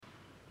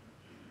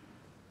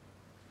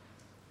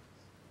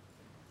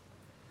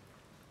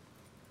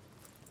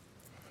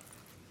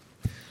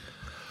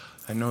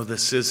I know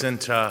this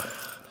isn't the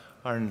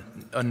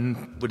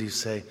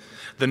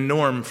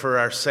norm for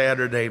our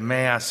Saturday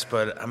Mass,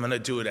 but I'm going to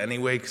do it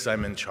anyway because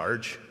I'm in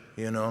charge,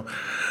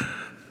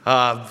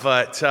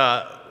 But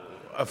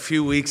a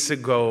few weeks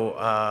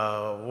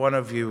ago, one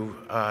of you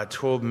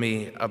told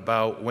me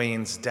about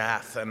Wayne's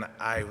death, and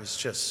I was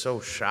just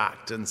so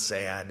shocked and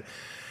sad.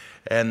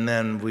 And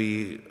then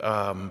we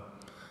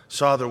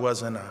saw there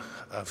wasn't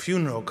a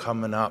funeral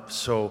coming up,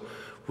 so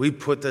we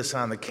put this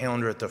on the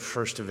calendar at the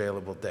first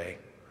available day,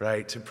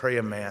 right, to pray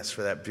a Mass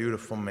for that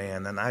beautiful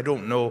man. And I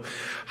don't know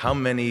how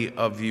many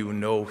of you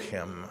know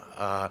him,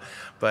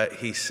 but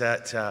he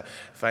sat,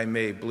 if I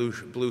may,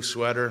 blue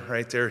sweater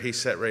right there, he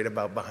sat right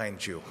about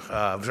behind you,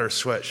 or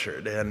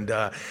sweatshirt. And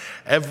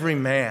every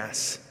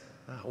Mass,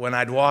 when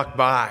I'd walk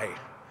by,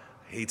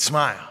 he'd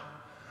smile.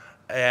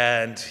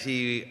 And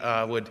he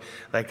would,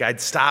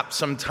 I'd stop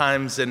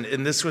sometimes,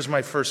 and this was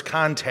my first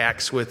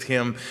contacts with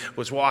him,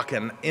 was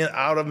walking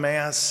out of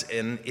Mass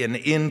and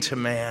into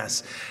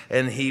Mass,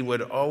 and he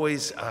would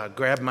always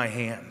grab my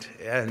hand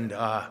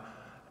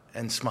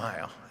and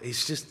smile. He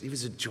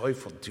was a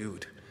joyful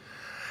dude.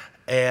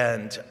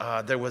 And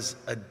there was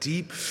a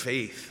deep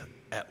faith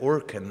at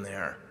work in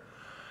there.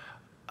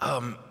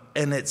 And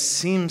it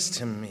seems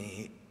to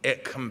me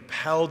it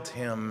compelled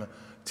him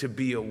to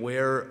be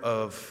aware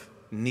of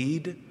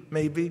need,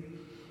 maybe.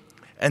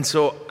 And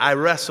so I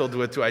wrestled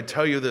with, do I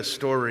tell you this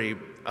story?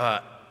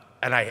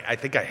 And I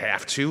think I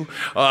have to,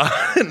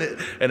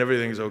 and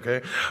everything's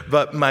okay.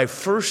 But my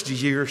first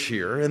year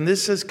here, and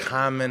this is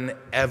common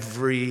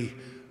every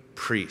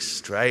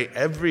priest, right?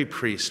 Every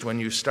priest, when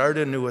you start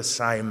a new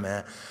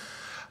assignment,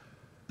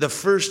 the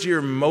first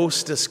year,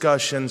 most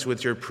discussions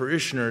with your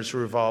parishioners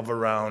revolve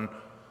around,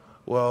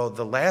 well,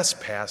 the last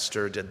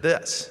pastor did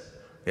this,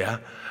 yeah?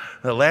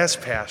 The last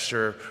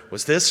pastor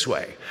was this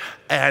way.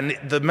 And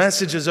the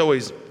message is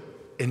always,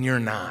 and you're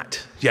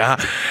not,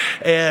 yeah?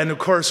 And of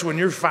course, when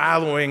you're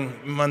following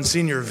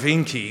Monsignor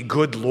Vinke,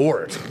 good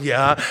Lord,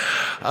 yeah?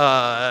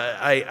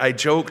 I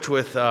joked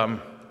with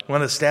one of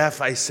the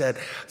staff, I said,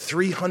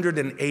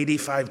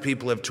 385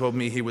 people have told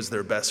me he was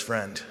their best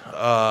friend.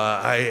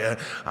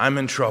 I'm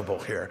in trouble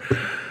here.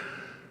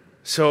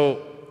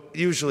 So,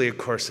 usually, of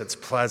course, it's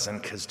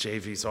pleasant because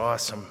JV's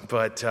awesome.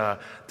 But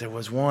there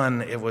was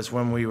one, it was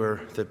when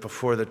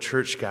before the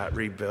church got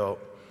rebuilt,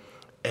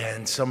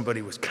 and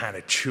somebody was kind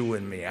of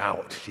chewing me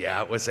out.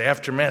 Yeah, it was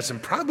after Mass. And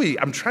probably,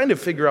 I'm trying to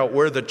figure out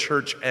where the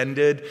church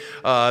ended,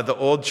 the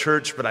old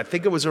church, but I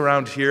think it was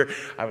around here.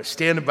 I was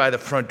standing by the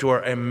front door,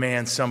 and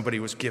man, somebody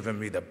was giving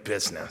me the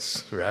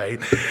business, right?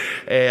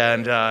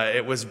 And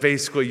it was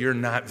basically, you're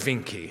not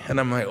Vinke. And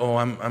I'm like, oh,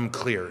 I'm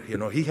clear.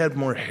 He had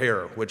more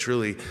hair, which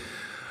really...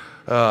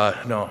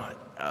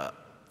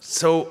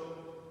 So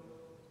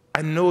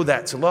I know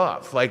that's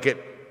love. It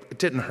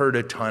didn't hurt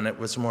a ton. It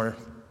was more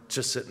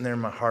just sitting there in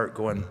my heart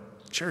going,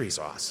 sure, he's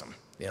awesome,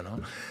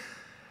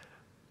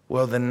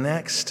 Well, the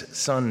next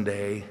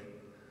Sunday,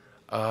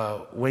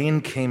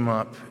 Wayne came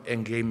up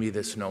and gave me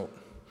this note.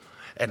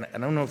 And I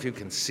don't know if you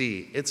can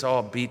see, it's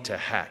all beat to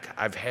heck.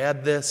 I've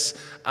had this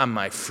on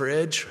my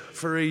fridge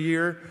for a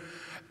year,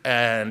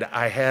 and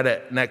I had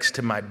it next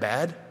to my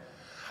bed.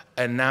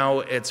 And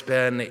now it's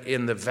been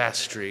in the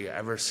vestry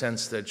ever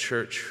since the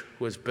church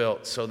was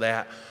built, so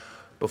that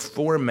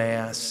before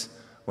Mass,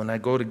 when I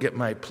go to get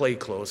my play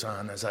clothes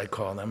on, as I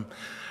call them,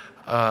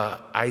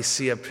 I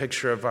see a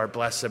picture of our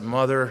Blessed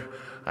Mother.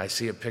 I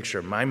see a picture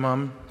of my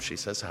mom. She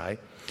says hi.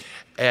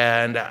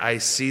 And I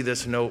see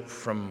this note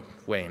from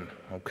Wayne,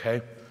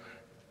 okay?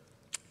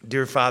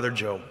 Dear Father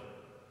Joe,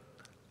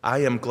 I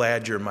am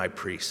glad you're my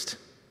priest.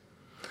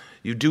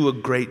 You do a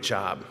great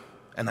job,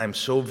 and I'm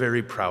so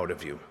very proud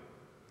of you.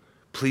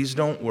 Please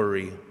don't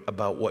worry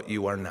about what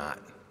you are not.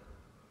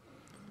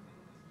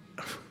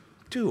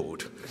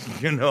 Dude,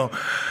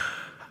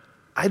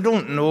 I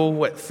don't know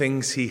what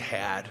things he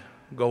had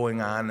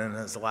going on in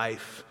his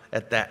life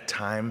at that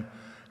time.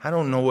 I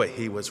don't know what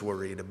he was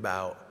worried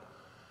about.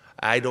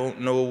 I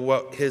don't know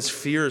what his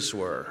fears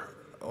were.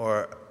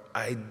 Or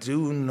I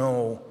do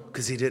know,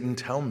 because he didn't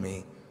tell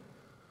me,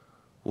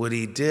 what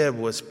he did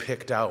was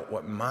picked out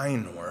what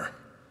mine were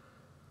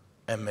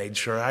and made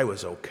sure I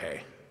was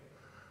okay.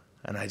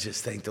 And I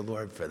just thank the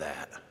Lord for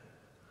that.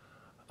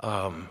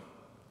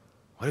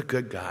 What a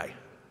good guy.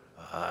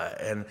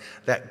 And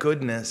that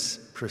goodness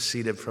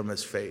proceeded from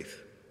his faith.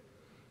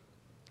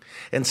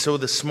 And so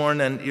this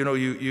morning,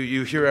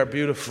 you hear our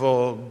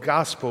beautiful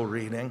gospel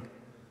reading.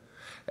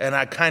 And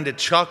I kind of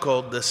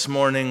chuckled this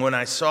morning when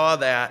I saw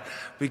that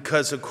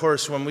because, of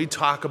course, when we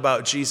talk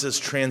about Jesus'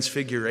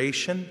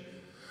 transfiguration,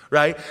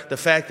 right? The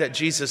fact that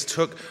Jesus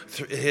took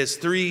his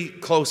three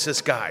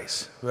closest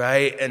guys,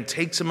 right, and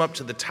takes them up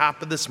to the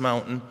top of this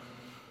mountain,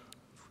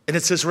 and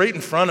it says right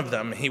in front of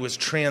them, he was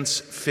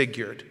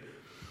transfigured.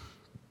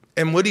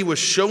 And what he was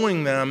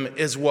showing them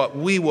is what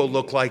we will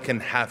look like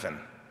in heaven.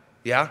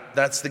 Yeah,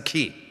 that's the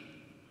key.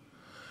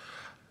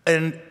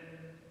 And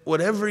what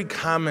every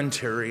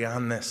commentary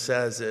on this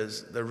says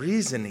is the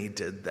reason he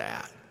did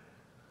that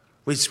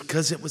was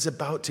because it was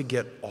about to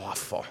get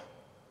awful.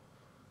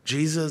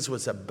 Jesus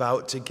was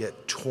about to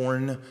get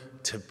torn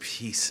to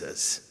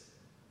pieces.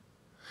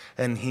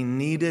 And he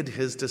needed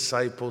his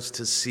disciples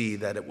to see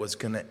that it was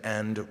going to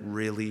end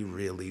really,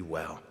 really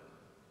well.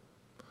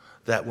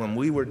 That when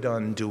we were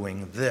done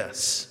doing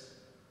this,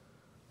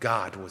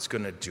 God was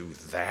going to do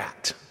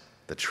that,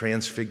 the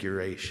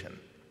transfiguration.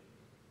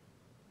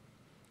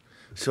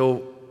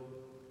 So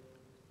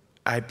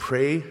I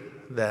pray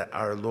that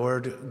our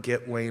Lord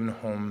get Wayne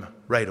home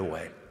right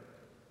away.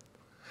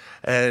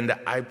 And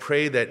I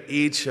pray that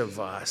each of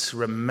us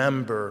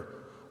remember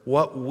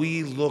what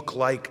we look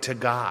like to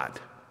God.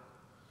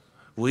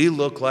 We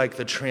look like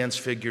the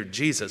transfigured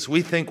Jesus.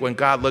 We think when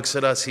God looks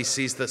at us, he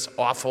sees this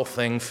awful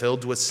thing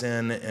filled with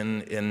sin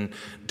and in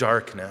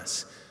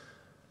darkness.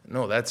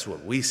 No, that's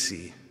what we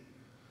see.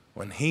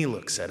 When he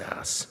looks at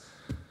us,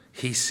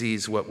 he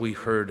sees what we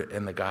heard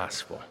in the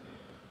gospel.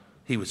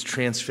 He was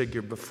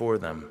transfigured before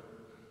them.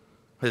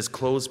 His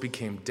clothes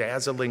became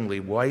dazzlingly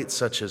white,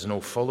 such as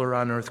no fuller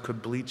on earth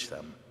could bleach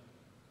them.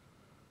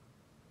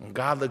 When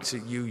God looks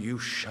at you, you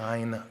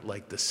shine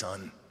like the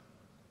sun.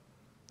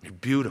 You're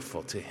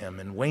beautiful to him,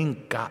 and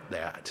Wayne got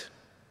that.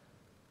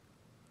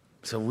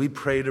 So we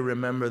pray to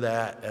remember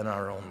that in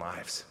our own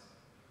lives.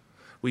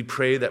 We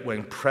pray that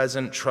when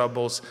present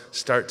troubles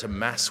start to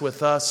mess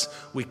with us,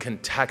 we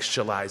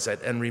contextualize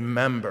it and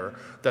remember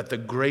that the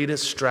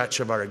greatest stretch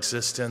of our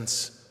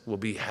existence will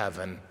be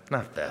heaven,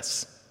 not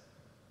this.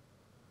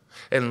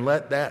 And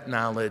let that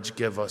knowledge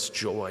give us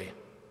joy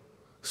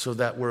so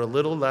that we're a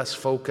little less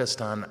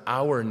focused on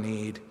our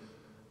need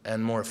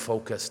and more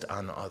focused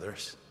on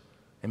others.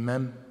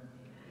 Amen?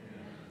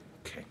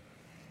 Okay.